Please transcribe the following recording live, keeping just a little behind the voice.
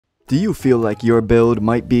Do you feel like your build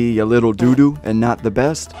might be a little doo-doo and not the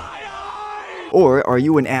best? Or are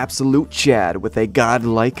you an absolute Chad with a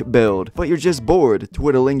godlike build, but you're just bored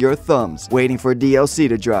twiddling your thumbs, waiting for DLC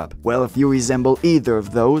to drop? Well, if you resemble either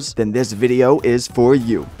of those, then this video is for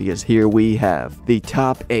you, because here we have the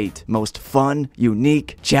top 8 most fun,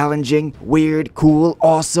 unique, challenging, weird, cool,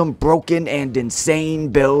 awesome, broken, and insane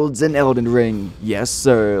builds in Elden Ring. Yes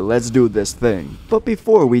sir, let's do this thing. But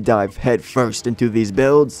before we dive headfirst into these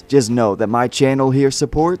builds, just know that my channel here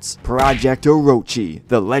supports Project Orochi,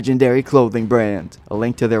 the legendary clothing brand. A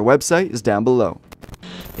link to their website is down below.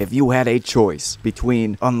 If you had a choice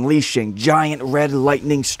between unleashing giant red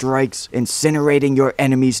lightning strikes, incinerating your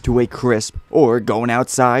enemies to a crisp, or going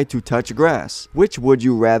outside to touch grass, which would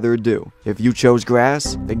you rather do? If you chose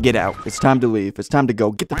grass, then get out. It's time to leave. It's time to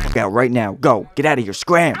go. Get the fuck out right now. Go. Get out of here.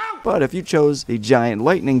 Scram. But if you chose the giant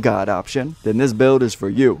lightning god option, then this build is for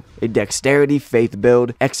you. A dexterity faith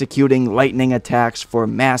build, executing lightning attacks for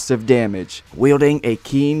massive damage, wielding a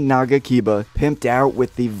keen Nagakiba, pimped out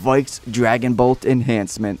with the Vikes Dragon Bolt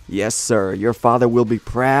enhancement. Yes sir, your father will be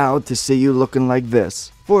proud to see you looking like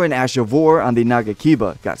this. For an Ash of War on the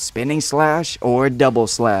Nagakiba, got Spinning Slash or Double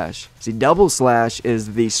Slash. See, Double Slash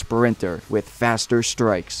is the sprinter with faster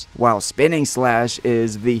strikes, while Spinning Slash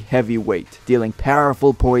is the heavyweight, dealing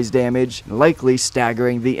powerful poise damage, likely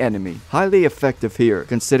staggering the enemy. Highly effective here,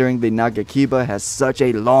 considering the Nagakiba has such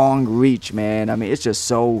a long reach, man. I mean, it's just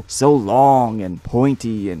so long and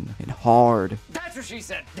pointy and hard. That's what she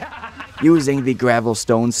said. Using the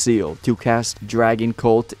Gravelstone Seal to cast Dragon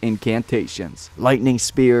Cult incantations, Lightning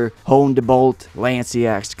Spear, Honed Bolt,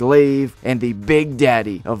 Lanciax Glaive, and the big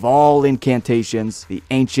daddy of all incantations, the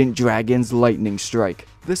Ancient Dragon's Lightning Strike.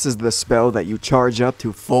 This is the spell that you charge up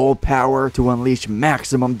to full power to unleash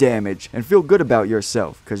maximum damage and feel good about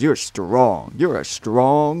yourself, cause you're strong. You're a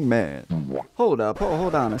strong man. Hold up,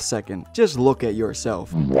 hold on a second. Just look at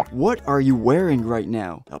yourself. What are you wearing right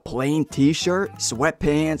now? A plain t-shirt,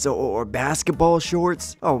 sweatpants, or basketball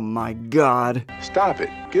shorts? Oh my god. Stop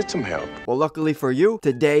it. Get some help. Well, luckily for you,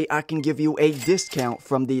 today I can give you a discount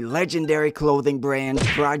from the legendary clothing brand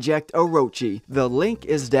Project Orochi. The link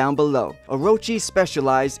is down below. Orochi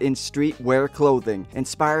specializes in streetwear clothing,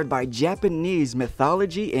 inspired by Japanese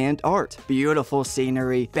mythology and art. Beautiful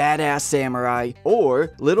scenery, badass samurai,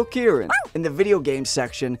 or little Kieran. In the video game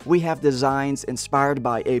section, we have designs inspired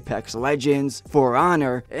by Apex Legends, For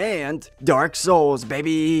Honor, and Dark Souls,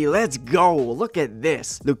 baby. Let's go. Look at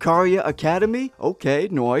this. Lucaria Academy? Okay,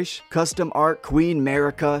 nice. Custom art Queen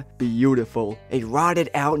Marika? Beautiful. A rotted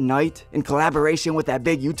out knight in collaboration with that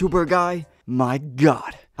big YouTuber guy? My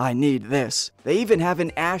god. I need this. They even have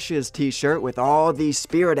an Ashes t-shirt with all these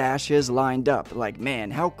spirit ashes lined up. Like, man,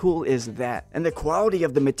 how cool is that? And the quality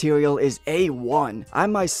of the material is A1. I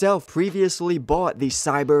myself previously bought the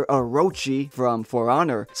Cyber Orochi from For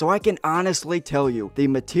Honor, so I can honestly tell you, the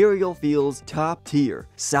material feels top tier.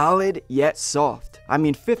 Solid, yet soft. I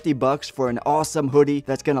mean, 50 bucks for an awesome hoodie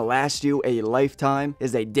that's gonna last you a lifetime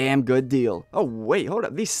is a damn good deal. Oh wait, hold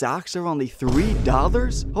up, these socks are only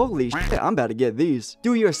 $3? Holy shit, I'm about to get these.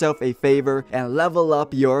 Do yourself a favor and level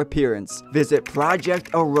up your appearance. Visit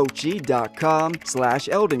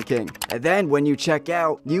projectorochi.com/EldenKing. And then when you check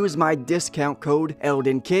out, use my discount code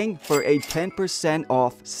EldenKing for a 10%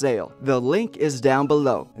 off sale. The link is down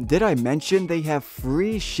below. Did I mention they have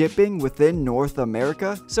free shipping within North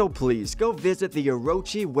America? So please, go visit the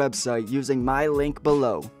Orochi website using my link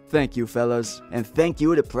below. Thank you, fellas, and thank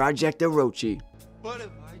you to Project Orochi. What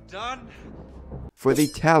have I done? For the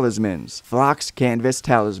Talismans, Flox Canvas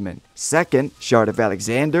Talisman. Second, Shard of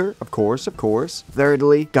Alexander, of course.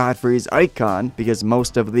 Thirdly, Godfrey's Icon, because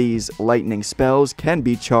most of these lightning spells can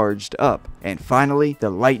be charged up. And finally,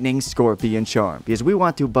 the Lightning Scorpion Charm, because we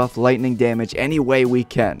want to buff lightning damage any way we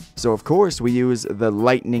can. So of course, we use the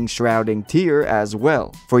Lightning Shrouding tier as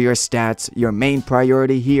well. For your stats, your main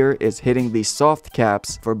priority here is hitting the soft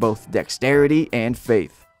caps for both dexterity and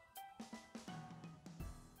faith.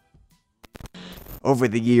 Over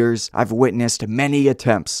the years, I've witnessed many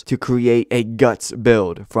attempts to create a Guts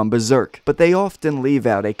build from Berserk, but they often leave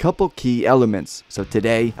out a couple key elements. So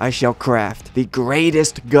today, I shall craft the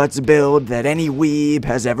greatest Guts build that any weeb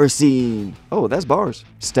has ever seen. Oh, that's bars.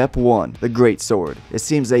 Step 1, the Greatsword. It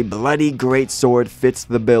seems a bloody Greatsword fits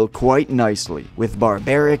the build quite nicely, with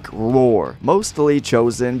Barbaric Roar, mostly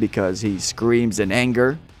chosen because he screams in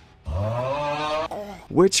anger,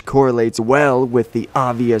 which correlates well with the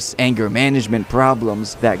obvious anger management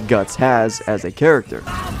problems that Guts has as a character.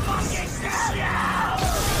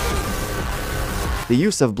 The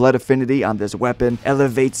use of blood affinity on this weapon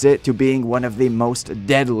elevates it to being one of the most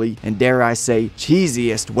deadly and, dare I say,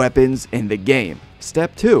 cheesiest weapons in the game.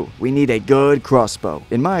 Step 2. We need a good crossbow.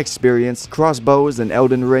 In my experience, crossbows in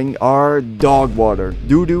Elden Ring are dog water,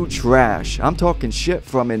 doo-doo trash. I'm talking shit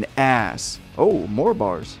from an ass. Oh, more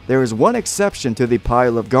bars. There is one exception to the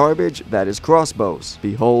pile of garbage, that is crossbows.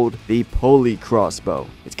 Behold, the pulley crossbow.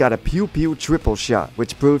 It's got a pew-pew triple shot,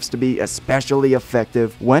 which proves to be especially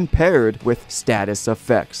effective when paired with status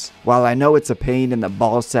effects. While I know it's a pain in the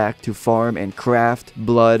ballsack to farm and craft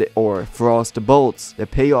blood or frost bolts, the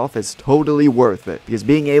payoff is totally worth it, because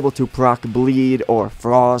being able to proc bleed or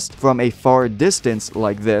frost from a far distance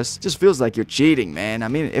like this just feels like you're cheating, man. I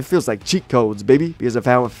mean, it feels like cheat codes, baby, because of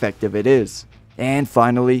how effective it is. And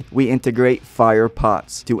finally, we integrate fire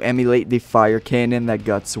pots to emulate the fire cannon that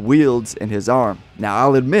Guts wields in his arm. Now,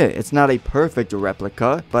 I'll admit, it's not a perfect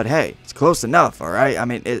replica, but hey, it's close enough, alright? I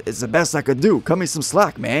mean, it's the best I could do. Cut me some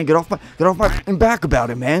slack, man. Get off my f***ing back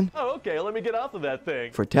about it, man. Oh, okay, let me get off of that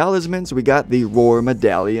thing. For talismans, we got the Roar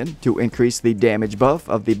Medallion to increase the damage buff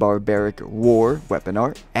of the Barbaric Roar weapon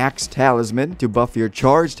art. Axe Talisman to buff your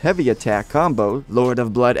charged heavy attack combo, Lord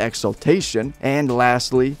of Blood Exaltation. And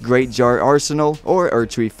lastly, Great Jar Arsenal or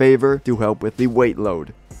Erdtree Favor to help with the weight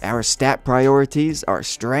load. Our stat priorities are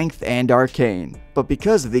Strength and Arcane, but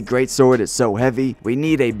because the Greatsword is so heavy, we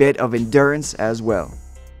need a bit of endurance as well.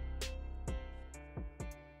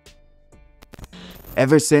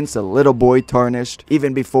 Ever since a little boy tarnished,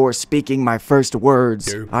 even before speaking my first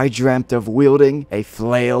words, I dreamt of wielding a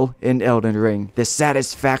flail in Elden Ring. The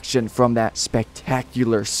satisfaction from that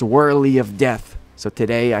spectacular swirly of death. So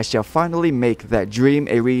today I shall finally make that dream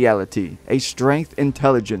a reality, a strength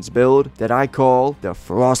intelligence build that I call the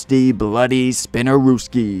Frosty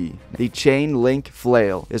Spinnerooski. The Chain Link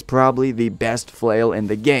Flail is probably the best flail in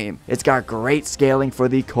the game. It's got great scaling for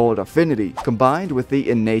the cold affinity. Combined with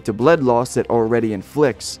the innate blood loss it already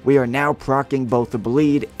inflicts, we are now proccing both the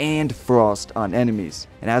bleed and frost on enemies.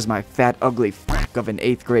 And as my fat ugly f*** of an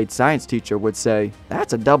 8th grade science teacher would say,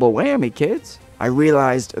 that's a double whammy, kids. I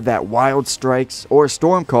realized that Wild Strikes or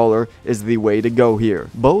Stormcaller is the way to go here.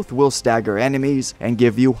 Both will stagger enemies and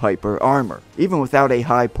give you hyper armor. Even without a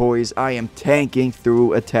high poise, I am tanking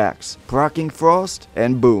through attacks, proccing frost,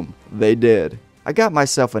 and boom, they did. I got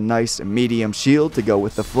myself a nice medium shield to go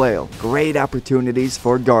with the flail. Great opportunities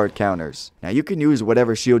for guard counters. Now you can use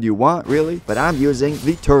whatever shield you want, really, but I'm using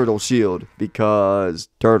the turtle shield because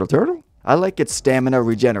turtle? I like its stamina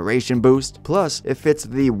regeneration boost, plus it fits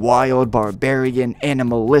the wild barbarian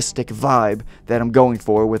animalistic vibe that I'm going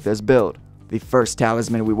for with this build. The first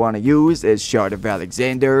talisman we want to use is Shard of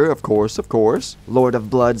Alexander, of course. Lord of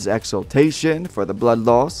Blood's Exaltation for the blood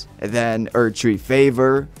loss. And then Erdtree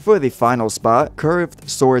Favor for the final spot. Curved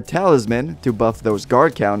Sword Talisman to buff those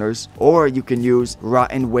guard counters. Or you can use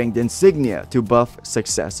Rotten Winged Insignia to buff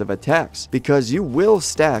successive attacks, because you will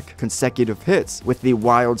stack consecutive hits with the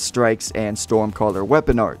Wild Strikes and Stormcaller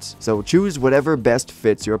weapon arts. So choose whatever best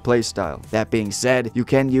fits your playstyle. That being said, you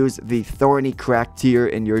can use the Thorny Crack tier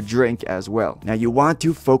in your drink as well. Now you want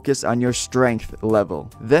to focus on your strength level,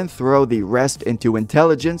 then throw the rest into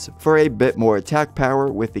intelligence for a bit more attack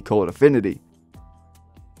power with the cold affinity.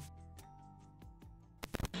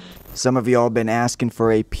 Some of y'all been asking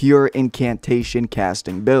for a pure incantation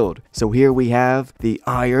casting build, so here we have the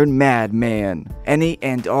Iron Madman. Any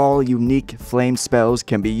and all unique flame spells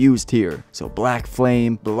can be used here, so Black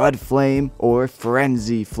Flame, Blood Flame, or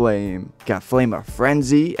Frenzy Flame. Got Flame of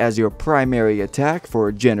Frenzy as your primary attack for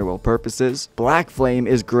general purposes. Black Flame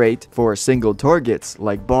is great for single targets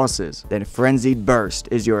like bosses. Then Frenzied Burst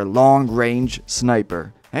is your long-range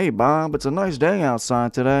sniper. Hey Bob, it's a nice day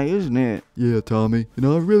outside today, isn't it? Yeah, Tommy. You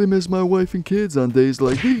know, I really miss my wife and kids on days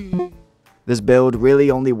like these. This build really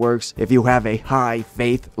only works if you have a high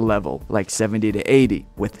faith level, like 70 to 80.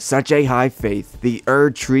 With such a high faith, the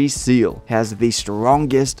Erdtree Seal has the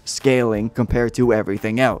strongest scaling compared to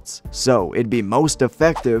everything else. So it'd be most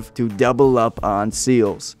effective to double up on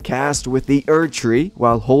seals. Cast with the Erdtree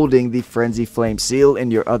while holding the Frenzy Flame Seal in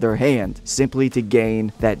your other hand, simply to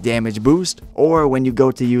gain that damage boost. Or when you go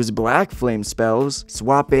to use Black Flame spells,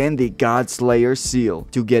 swap in the Godslayer Seal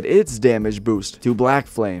to get its damage boost to Black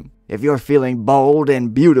Flame. If you're feeling bold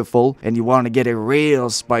and beautiful and you want to get it real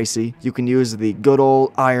spicy, you can use the good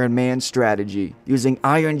old Iron Man strategy. Using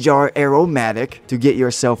Iron Jar Aromatic to get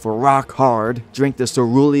yourself rock hard, drink the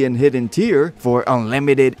Cerulean Hidden Tear for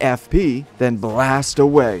unlimited FP, then blast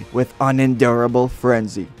away with Unendurable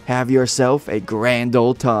Frenzy. Have yourself a grand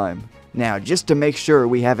old time. Now, just to make sure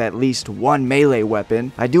we have at least one melee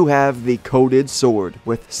weapon, I do have the Coated Sword.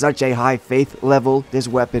 With such a high faith level, this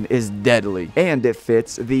weapon is deadly, and it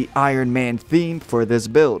fits the Iron Man theme for this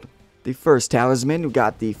build. The first talisman, we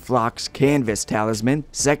got the Flock's Canvas talisman.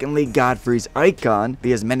 Secondly, Godfrey's Icon,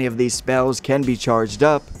 because many of these spells can be charged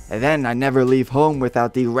up. And then I never leave home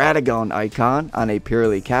without the Radagon Icon on a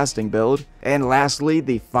purely casting build. And lastly,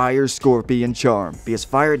 the Fire Scorpion Charm, because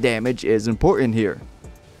fire damage is important here.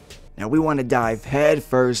 Now we want to dive head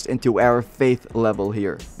first into our faith level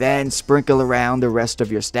here. Then sprinkle around the rest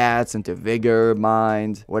of your stats into vigor,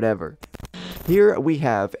 mind, whatever. Here we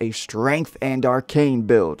have a strength and arcane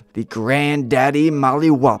build, the Grandaddy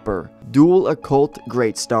Mollywhopper. Dual occult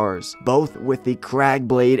great stars, both with the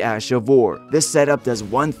Cragblade Ash of War. This setup does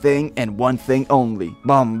one thing and one thing only: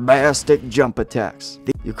 bombastic jump attacks.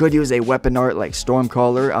 You could use a weapon art like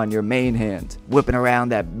Stormcaller on your main hand. Whipping around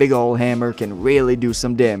that big ol' hammer can really do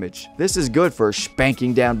some damage. This is good for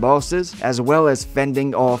spanking down bosses, as well as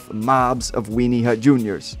fending off mobs of Weenie Hut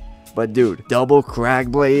Juniors. But dude, double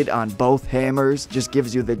Cragblade on both hammers just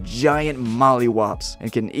gives you the giant mollywhops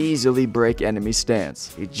and can easily break enemy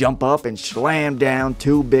stance. You jump up and slam down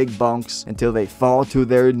two big bunks until they fall to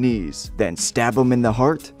their knees. Then stab them in the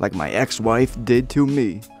heart like my ex-wife did to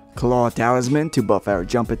me. Claw Talisman to buff our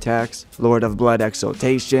jump attacks, Lord of Blood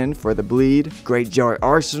Exaltation for the bleed, Great Jar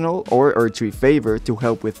Arsenal or Erdtree Favor to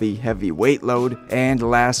help with the heavy weight load, and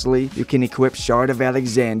lastly, you can equip Shard of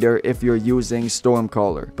Alexander if you're using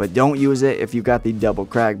Stormcaller, but don't use it if you got the double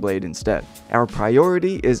Cragblade instead. Our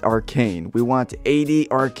priority is Arcane. We want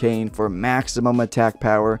 80 Arcane for maximum attack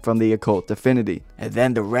power from the Occult Affinity, and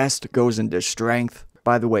then the rest goes into Strength.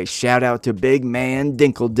 By the way, shout out to Big Man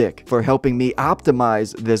Dinkle Dick for helping me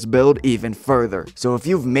optimize this build even further. So if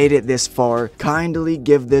you've made it this far, kindly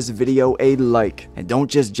give this video a like and don't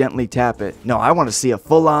just gently tap it. No, I want to see a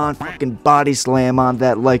full-on fucking body slam on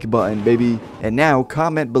that like button, baby. And now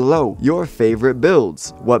comment below your favorite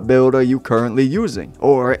builds. What build are you currently using?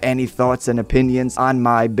 Or any thoughts and opinions on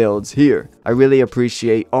my builds here. I really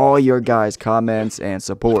appreciate all your guys' comments and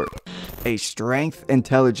support. A Strength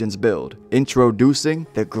Intelligence build. Introducing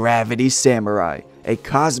the Gravity Samurai, a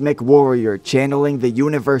cosmic warrior channeling the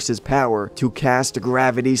universe's power to cast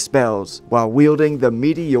gravity spells while wielding the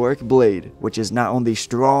meteoric blade, which is not only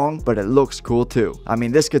strong, but it looks cool too. I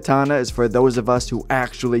mean, this katana is for those of us who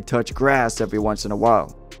actually touch grass every once in a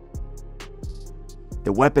while.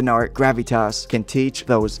 The weapon art, Gravitas, can teach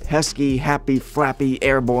those hesky, happy, flappy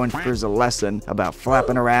airborne fuckers a lesson about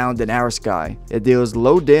flapping around in our sky. It deals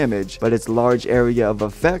low damage, but its large area of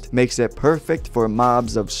effect makes it perfect for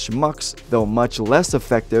mobs of schmucks, though much less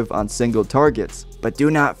effective on single targets. But do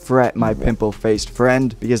not fret, my pimple-faced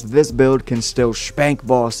friend, because this build can still spank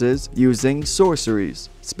bosses using sorceries.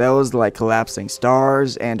 Spells like Collapsing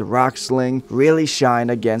Stars and Rock Sling really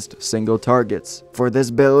shine against single targets. For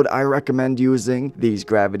this build, I recommend using these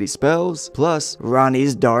gravity spells, plus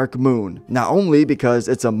Ronnie's Dark Moon. Not only because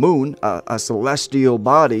it's a moon, a celestial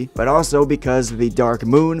body, but also because the Dark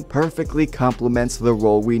Moon perfectly complements the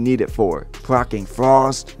role we need it for, proccing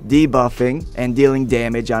Frost, debuffing, and dealing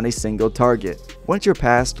damage on a single target. Once you're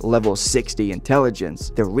past level 60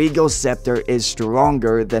 intelligence, the Regal Scepter is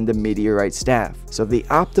stronger than the Meteorite Staff. So the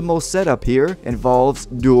optimal setup here involves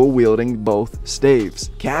dual wielding both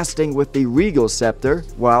staves, casting with the Regal Scepter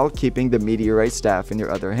while keeping the Meteorite Staff in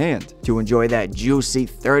your other hand to enjoy that juicy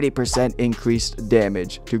 30% increased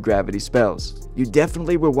damage to gravity spells. You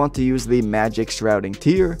definitely will want to use the Magic Shrouding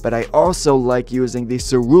tier, but I also like using the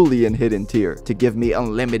Cerulean Hidden tier to give me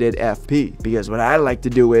unlimited FP, because what I like to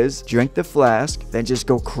do is drink the flask, then just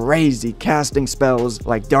go crazy casting spells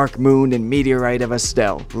like Dark Moon and Meteorite of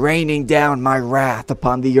Estelle, raining down my wrath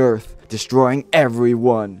upon the earth, destroying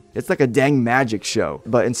everyone. It's like a dang magic show,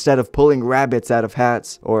 but instead of pulling rabbits out of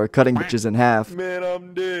hats or cutting bitches in half, Man,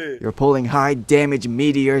 I'm dead. you're pulling high damage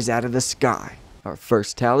meteors out of the sky. Our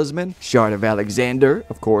first talisman, Shard of Alexander,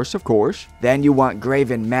 of course. Then you want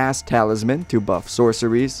Graven Mass Talisman to buff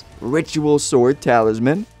sorceries, Ritual Sword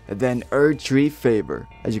Talisman, and then Erdtree Favor.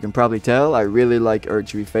 As you can probably tell, I really like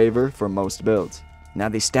Erdtree Favor for most builds. Now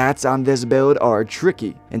the stats on this build are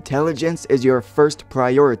tricky. Intelligence is your first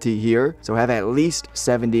priority here, so have at least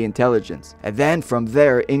 70 intelligence. And then from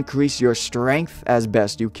there, increase your strength as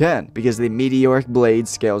best you can, because the Meteoric Blade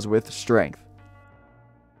scales with strength.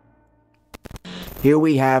 Here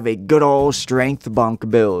we have a good old strength bunk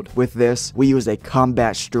build. With this, we use a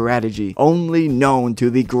combat strategy only known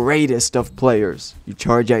to the greatest of players. You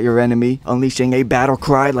charge at your enemy, unleashing a battle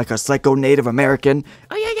cry like a psycho Native American,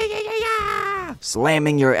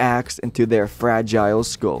 slamming your axe into their fragile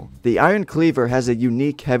skull. The Iron Cleaver has a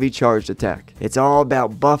unique heavy charged attack. It's all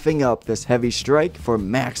about buffing up this heavy strike for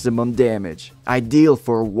maximum damage. Ideal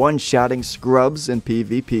for one-shotting scrubs in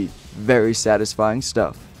PvP. Very satisfying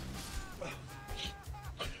stuff.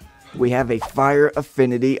 we have a Fire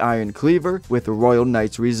Affinity Iron Cleaver with Royal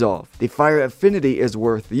Knight's Resolve. The Fire Affinity is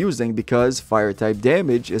worth using because fire type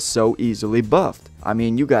damage is so easily buffed. I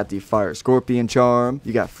mean, you got the Fire Scorpion Charm,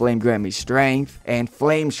 you got Flame Grant Me Strength, and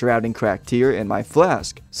Flame Shrouding Crack Tier in my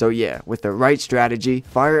flask. So yeah, with the right strategy,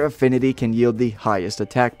 Fire Affinity can yield the highest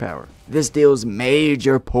attack power. This deals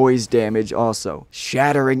major poise damage also,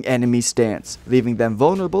 shattering enemy stance, leaving them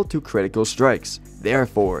vulnerable to critical strikes.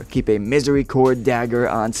 Therefore, keep a Misericord Dagger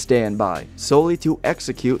on standby, solely to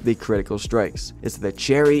execute the critical strikes. It's the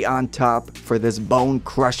cherry on top for this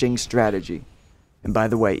bone-crushing strategy. And by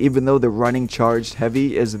the way, even though the running charged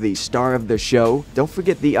heavy is the star of the show, don't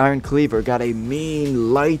forget the Iron Cleaver got a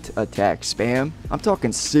mean light attack spam. I'm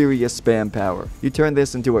talking serious spam power. You turn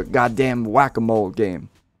this into a goddamn whack-a-mole game.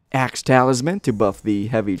 Axe Talisman to buff the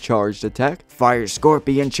heavy charged attack, Fire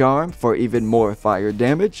Scorpion Charm for even more fire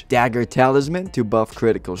damage, Dagger Talisman to buff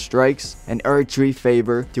critical strikes, and Erdtree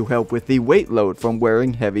Favor to help with the weight load from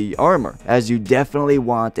wearing heavy armor, as you definitely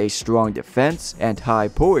want a strong defense and high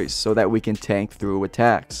poise so that we can tank through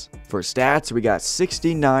attacks. For stats, we got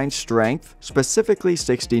 69 strength, specifically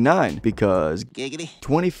 69 because Giggity.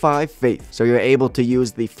 25 faith, so you're able to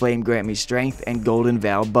use the Flame Grant Me Strength and Golden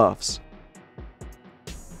Vow buffs.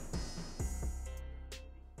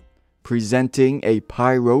 Presenting a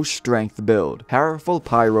Pyro Strength build. Powerful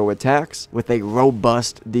Pyro attacks with a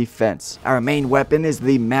robust defense. Our main weapon is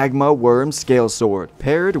the Magma Worm Scale Sword,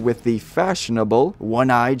 paired with the fashionable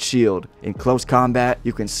One-Eyed Shield. In close combat,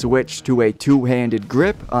 you can switch to a two-handed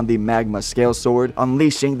grip on the Magma Scale Sword,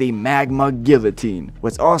 unleashing the Magma Guillotine.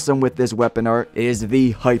 What's awesome with this weapon art is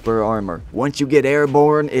the Hyper Armor. Once you get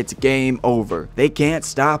airborne, it's game over. They can't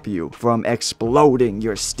stop you from exploding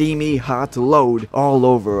your steamy hot load all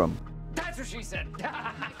over them. That's what she said.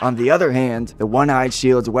 On the other hand, the One-Eyed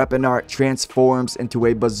Shield's weapon art transforms into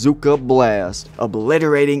a bazooka blast,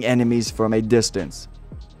 obliterating enemies from a distance.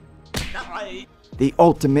 The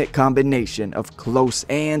ultimate combination of close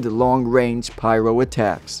and long-range pyro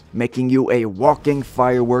attacks, making you a walking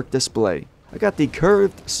firework display. I got the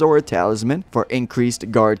Curved Sword Talisman for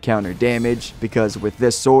increased guard counter damage, because with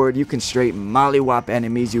this sword you can straight mollywhop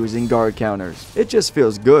enemies using guard counters. It just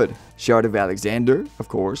feels good. Shard of Alexander, of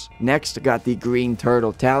course. Next, got the Green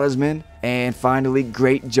Turtle Talisman, and finally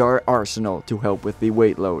Great Jar Arsenal to help with the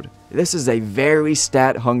weight load. This is a very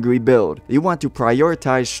stat-hungry build. You want to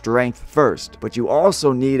prioritize strength first, but you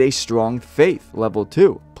also need a strong faith level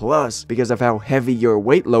 2. Plus, because of how heavy your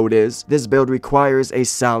weight load is, this build requires a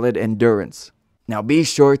solid endurance. Now be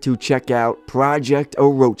sure to check out Project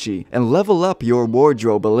Orochi and level up your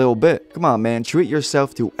wardrobe a little bit. Come on man, treat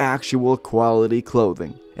yourself to actual quality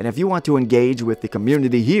clothing. And if you want to engage with the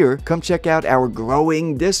community here, come check out our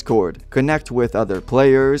growing Discord. Connect with other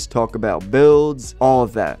players, talk about builds, all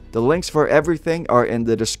of that. The links for everything are in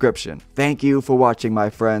the description. Thank you for watching my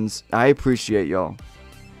friends. I appreciate y'all.